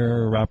the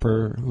singer or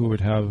rapper who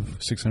would have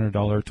 $600,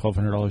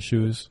 $1,200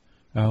 shoes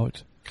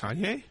out?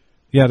 Kanye?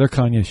 Yeah, they're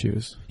Kanye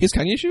shoes. He has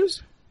Kanye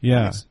shoes?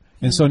 Yeah, Nice.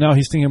 and so now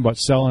he's thinking about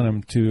selling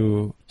them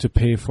to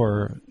pay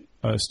for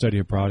a study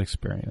abroad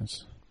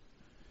experience.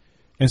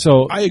 And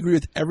so, I agree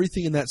with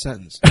everything in that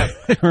sentence.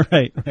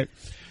 right.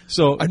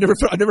 So I've never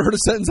heard a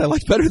sentence I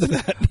like better than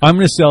that. I'm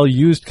going to sell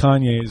used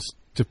Kanye's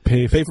to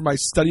pay Pay for my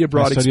study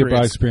abroad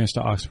experience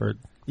to Oxford.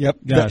 Yep.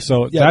 Yeah, That-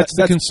 so yeah, that's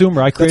the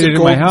consumer I created a in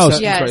my golden house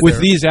sentence Yes. right with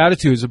there. these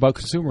attitudes about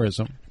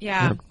consumerism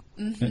Yeah.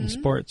 in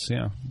sports.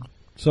 Yeah.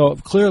 So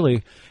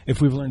clearly,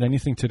 if we've learned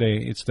anything today,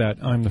 it's that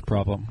I'm the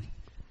problem.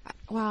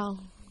 Well,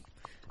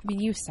 I mean,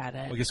 you said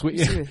it. I guess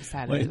You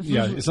said it.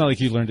 yeah, it's not like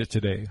you learned it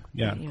today.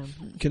 Yeah. Yeah.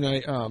 Can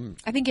I?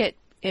 I think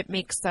it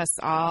makes us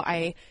all.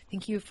 I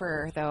thank you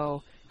for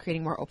though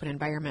creating more open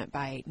environment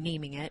by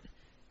naming it,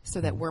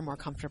 so that we're more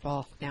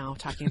comfortable now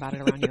talking about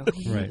it around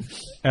you. Right.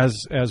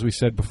 As we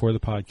said before the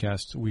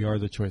podcast, we are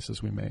the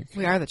choices we make.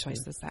 We are the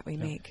choices that we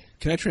make.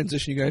 Can I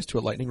transition you guys to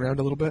a lightning round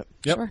a little bit?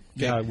 Yep. Sure.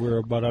 Yeah, we're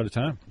about out of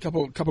time.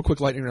 Couple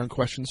quick lightning round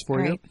questions for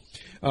All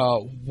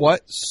you.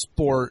 What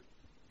sport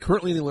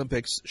currently in the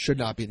Olympics should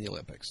not be in the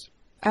Olympics?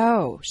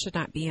 Oh, should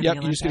not be in Yep.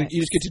 the You Olympics.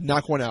 just get to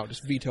knock one out.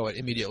 Just veto it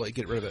immediately.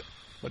 Get rid of it.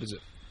 What is it?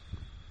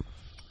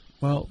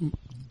 Well,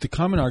 the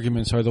common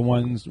arguments are the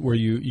ones where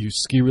you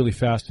ski really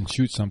fast and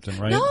shoot something,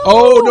 right? No.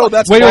 Oh no,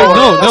 that's Wait, baller.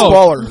 no. That's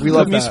baller. We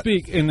love Let me that.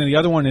 speak. And then the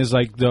other one is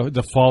like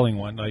the falling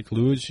one, like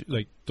luge,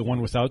 like the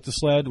one without the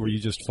sled where you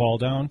just fall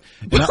down.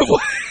 And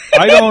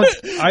I don't.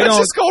 That's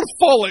just called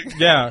falling.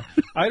 Yeah,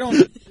 I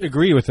don't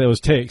agree with those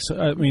takes.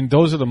 I mean,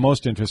 those are the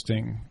most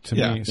interesting to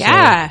Yeah. me. So-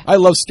 Yeah. I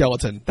love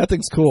skeleton. That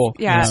thing's cool.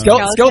 Yeah.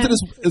 Skeleton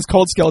is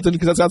called skeleton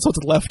because that's what's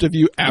left of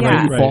you after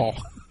Yeah. you Right. fall.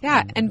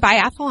 Yeah, and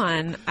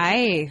biathlon,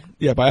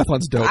 Yeah,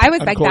 biathlon's dope. I was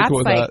I'm like, cool that's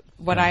with like that.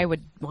 what I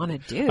would want to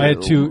do. I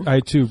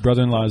had two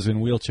brother-in-laws in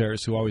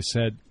wheelchairs who always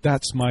said,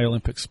 "That's my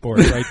Olympic sport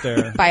right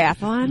there."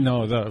 Biathlon?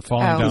 No, the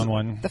falling down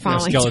one. The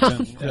falling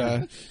skeleton.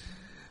 down.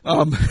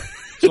 Yeah. Yeah.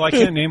 So I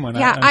can't name one.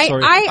 Yeah, I'm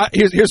sorry.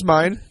 Here's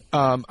mine.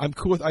 I'm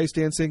cool with ice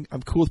dancing.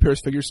 I'm cool with Paris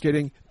figure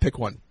skating. Pick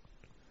one.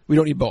 We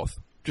don't need both.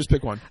 Just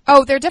pick one.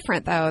 Oh, they're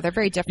different though. They're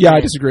very different. Yeah, I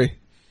disagree.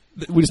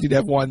 We just need to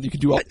have one. You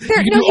can do all. No,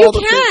 you you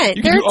can't.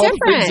 You can They're do all the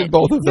different. things in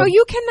both of them. No,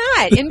 you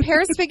cannot. In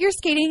Paris figure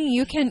skating,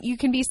 you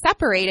can be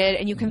separated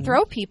and you can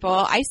throw people.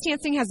 Ice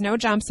dancing has no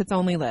jumps; it's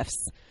only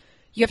lifts.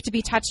 You have to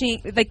be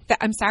touching.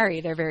 I'm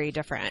sorry, they're very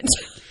different.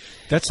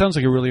 That sounds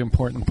like a really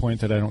important point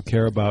that I don't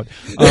care about.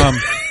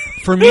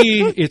 For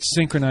me, it's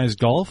synchronized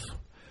golf.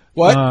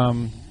 What?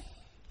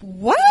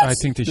 What? I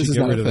think they This should is get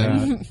not rid a of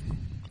thing. that.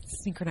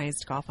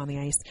 Synchronized golf on the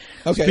ice.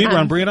 Okay. Speed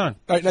run, bring it on.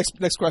 All right.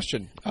 Next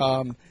question.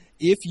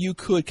 If you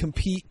could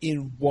compete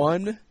in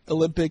one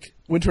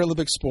Winter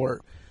Olympic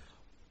sport,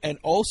 and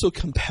also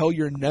compel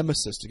your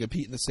nemesis to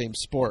compete in the same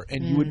sport,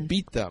 and you would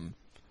beat them,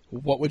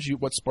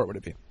 what sport would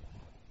it be?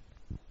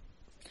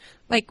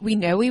 Like we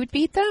know we would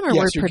beat them, or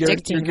Yes, we're you're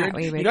predicting you're that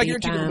we would You're not beat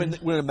guaranteed them.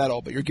 to win a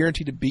medal, but you're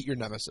guaranteed to beat your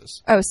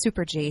nemesis. Oh,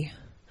 Super G.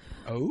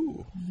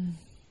 Oh.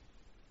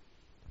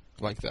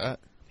 Like that.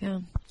 Yeah.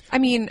 I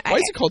mean, Why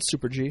is it called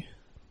Super G?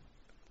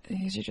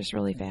 because you're just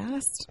really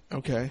fast.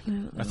 Okay.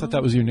 I thought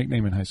that was your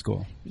nickname in high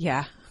school.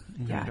 Yeah.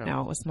 Yeah.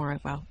 No, it was more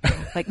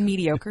like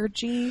mediocre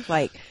G,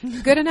 like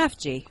good enough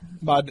G,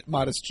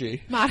 Modest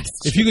G.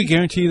 modest. If you could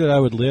guarantee that I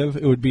would live,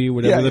 it would be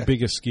whatever Yeah. the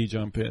biggest ski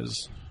jump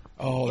is.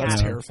 Oh, that's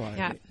Yeah. terrifying.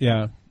 Yeah.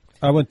 Yeah.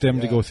 I want them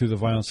to Yeah. go through the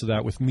violence of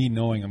that with me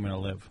knowing I'm going to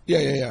live.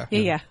 Yeah.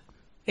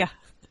 Yeah.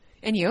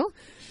 And you?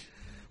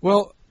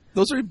 Well,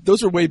 those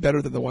are way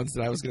better than the ones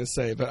that I was going to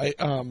say, but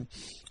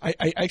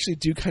I actually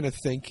do kind of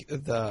think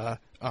the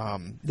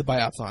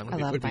biathlon I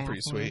love would be biathlon.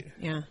 pretty sweet.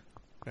 Yeah.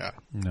 Yeah.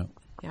 No.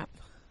 Yeah.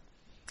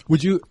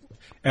 Would you,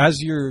 as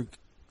you're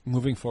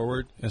moving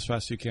forward as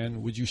fast as you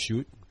can, would you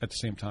shoot at the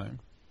same time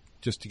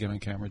just to get on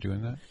camera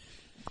doing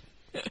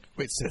that?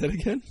 Wait, say that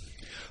again?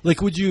 Like,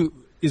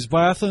 is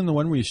biathlon the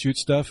one where you shoot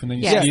stuff and then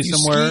you Yes. ski You ski-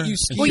 somewhere? you and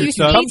ski- Well, shoot you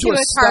stuff? come ski to to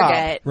a a stop.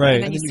 target, Right.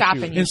 and then you stop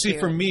and you And see, shoot.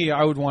 for me,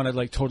 I would want to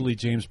like totally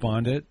James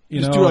Bond it,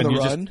 you Just know, do it on and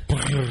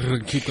the you run.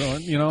 just keep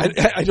going, you know.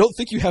 I don't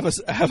think you have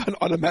an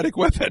automatic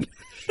weapon.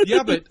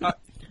 Yeah, but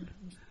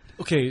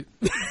okay,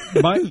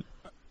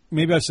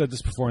 maybe I've said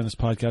this before in this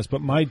podcast,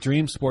 but my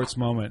dream sports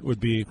moment would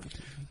be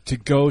to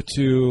go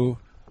to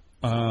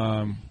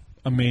a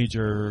a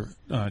major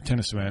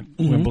tennis event,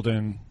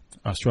 Wimbledon,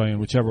 Australian,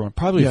 whichever one,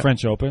 probably a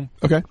French Open,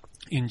 Okay.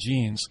 in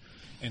jeans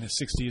and a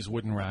 60s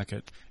wooden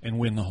racket and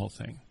win the whole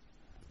thing.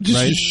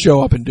 Just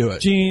show up and do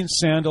it. Jeans,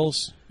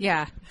 sandals,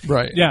 Yeah.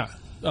 Right. yeah,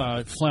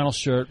 flannel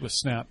shirt with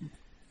snap,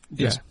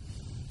 just Yeah.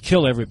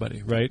 kill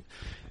everybody, right?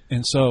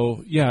 And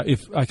so, yeah,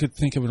 if I could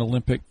think of an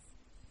Olympic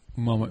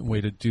moment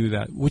way to do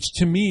that, which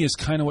to me is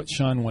kind of what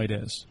Shaun White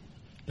is.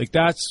 Like,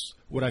 that's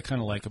what I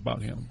kind of like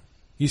about him.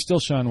 He's still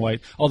Shaun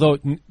White, although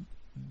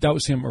that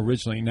was him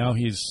originally. Now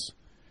he's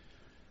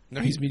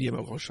medium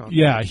level Shaun.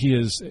 yeah, he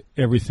is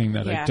everything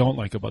that Yeah. I don't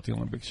like about the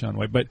Olympic Shaun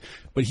White. But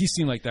he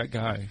seemed like that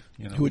guy,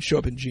 you know, Who would show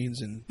up in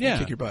jeans and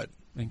kick your butt.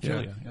 and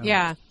kill you.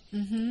 Yeah.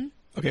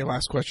 Okay,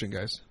 last question,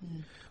 guys.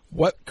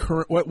 What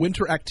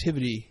winter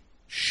activity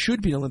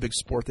should be an Olympic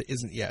sport that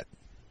isn't yet?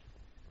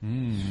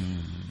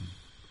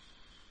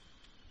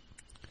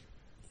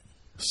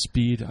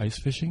 Speed ice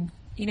fishing.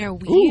 You know,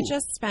 we Ooh.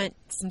 just spent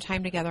some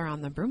time together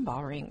on the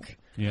broomball rink.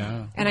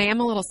 Yeah. And I am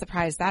a little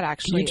surprised that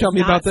actually Can you tell is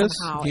me not about this?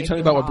 somehow Can you a tell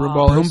me about what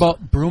broomball. broomball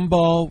is?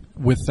 Broomball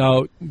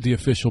without the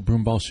official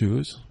broomball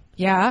shoes.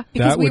 Yeah,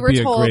 because That we would were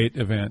be told a great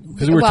event.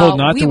 Because we were well, told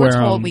not we to were wear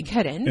told them. we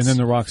couldn't. And then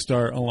the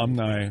Rockstar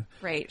alumni.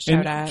 right showed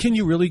And up. can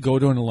you really go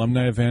to an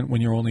alumni event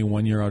when you're only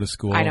 1 year out of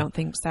school? I don't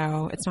think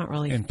so. It's not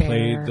really And fair.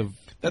 play the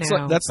That's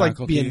No. like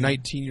Faculty. being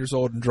 19 years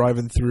old and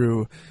driving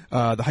through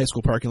the high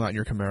school parking lot in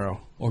your Camaro.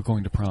 or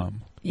going to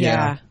prom.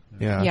 Yeah.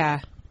 Yeah.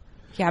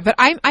 Yeah, but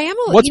I am a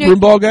little. What's you know,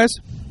 broomball, guys?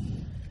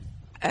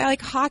 I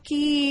like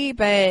hockey,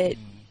 but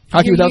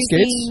Hockey you're without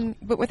using-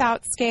 but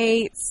without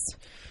skates.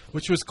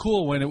 Which was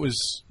cool when it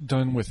was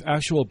done with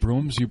actual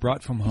brooms you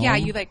brought from home. Yeah,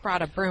 you like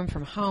brought a broom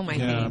from home. I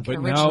Yeah, think but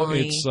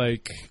originally. now it's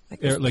like this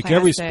every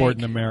plastic. sport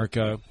in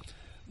America,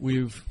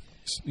 we've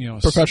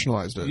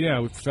Professionalized it.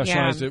 Yeah, we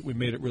professionalized Yeah. it. We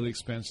made it really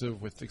expensive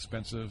with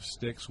expensive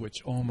sticks. Which,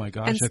 oh my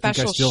gosh, And I think I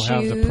special still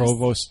have the shoes.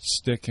 Provost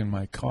stick in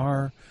my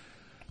car.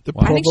 The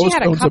I think she provost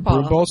had a owns couple.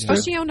 a broomball Oh, stick.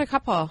 she owned a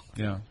couple.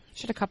 Yeah.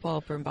 She had a couple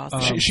of broom balls.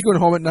 She going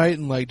home at night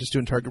and like just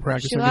doing target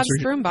practice. She and loves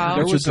gets her- broom balls.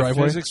 There gets was her a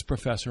driveway. physics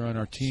professor on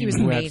our team was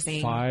who amazing.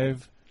 had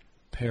 5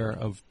 pair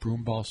of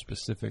broomball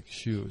specific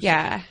shoes.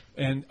 Yeah.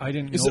 And I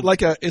didn't Is know it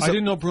like a- I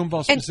didn't know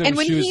broomball And specific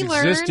when shoes he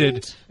existed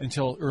learned-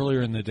 until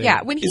earlier in the day.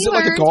 Yeah, when he Is it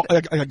learned,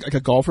 like a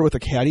golfer with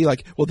a caddy?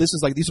 Like, well, these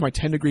are my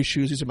 10-degree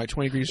shoes. These are my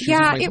 20-degree shoes. yeah,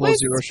 these are my it below was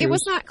zero shoes. it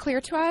was not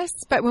clear to us.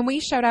 But when we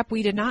showed up,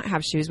 we did not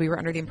have shoes. We were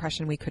under the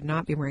impression we could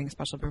not be wearing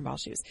special broom ball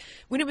shoes.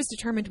 When it was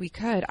determined we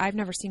could, I've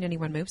never seen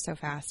anyone move so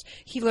fast.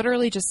 He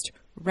literally just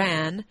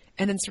ran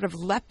and then sort of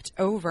leapt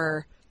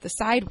over the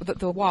side,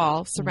 the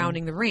wall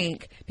surrounding the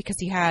rink because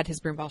he had his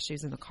broom ball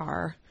shoes in the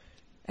car.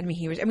 I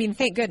mean,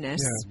 thank goodness.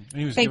 Yeah.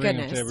 He was Thank giving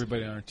goodness. them to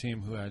everybody on our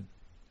team who had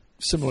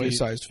Similarly feet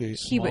sized feet.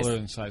 He smaller was-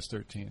 than size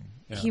 13.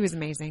 Yeah. He was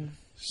amazing.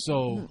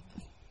 So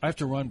I have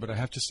to run, but I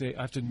have to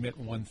admit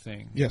one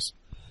thing. Yes.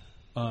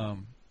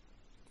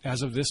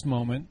 As of this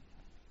moment,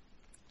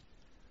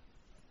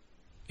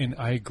 and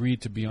I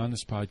agreed to be on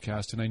this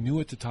podcast, and I knew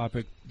that the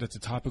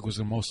topic was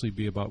going to mostly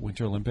be about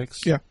Winter Olympics.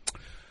 Yeah.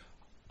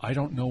 I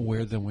don't know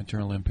where the Winter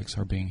Olympics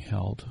are being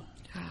held.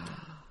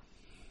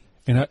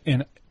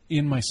 And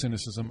in my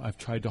cynicism, I've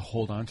tried to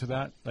hold on to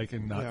that,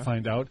 and not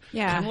find out.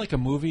 Yeah. Kind of like a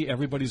movie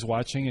everybody's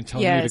watching and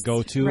telling you Yes, to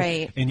go to,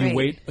 right, and you right.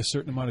 wait a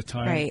certain amount of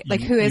time. Right. You-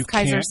 Like, who is you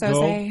Kaiser can't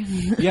go.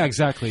 Soze? Yeah,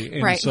 exactly.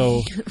 And Right.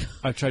 so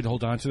I've tried to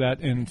hold on to that,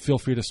 and feel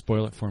free to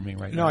spoil it for me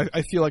right No, now.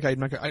 I feel like I'm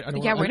not. I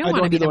don't. Yeah, we I don't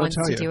want to be the one ones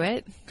tell to you. do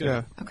it.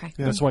 Yeah. Okay.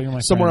 Yeah. That's why you're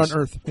my Somewhere friends. on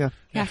Earth. Yeah.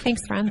 Yeah,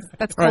 thanks, friends.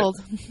 That's All right. cold.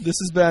 This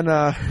has been.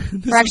 Or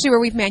actually, where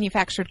we've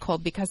manufactured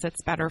cold because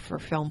it's better for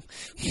film.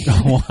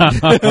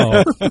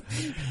 Wow.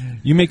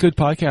 You make good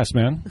podcasts,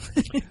 man.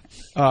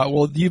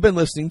 Well, you've been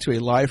listening to a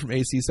live from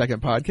AC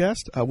Second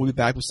podcast. We'll be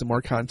back with some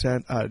more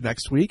content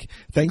next week.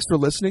 Thanks for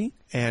listening,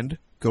 and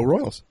go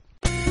Royals.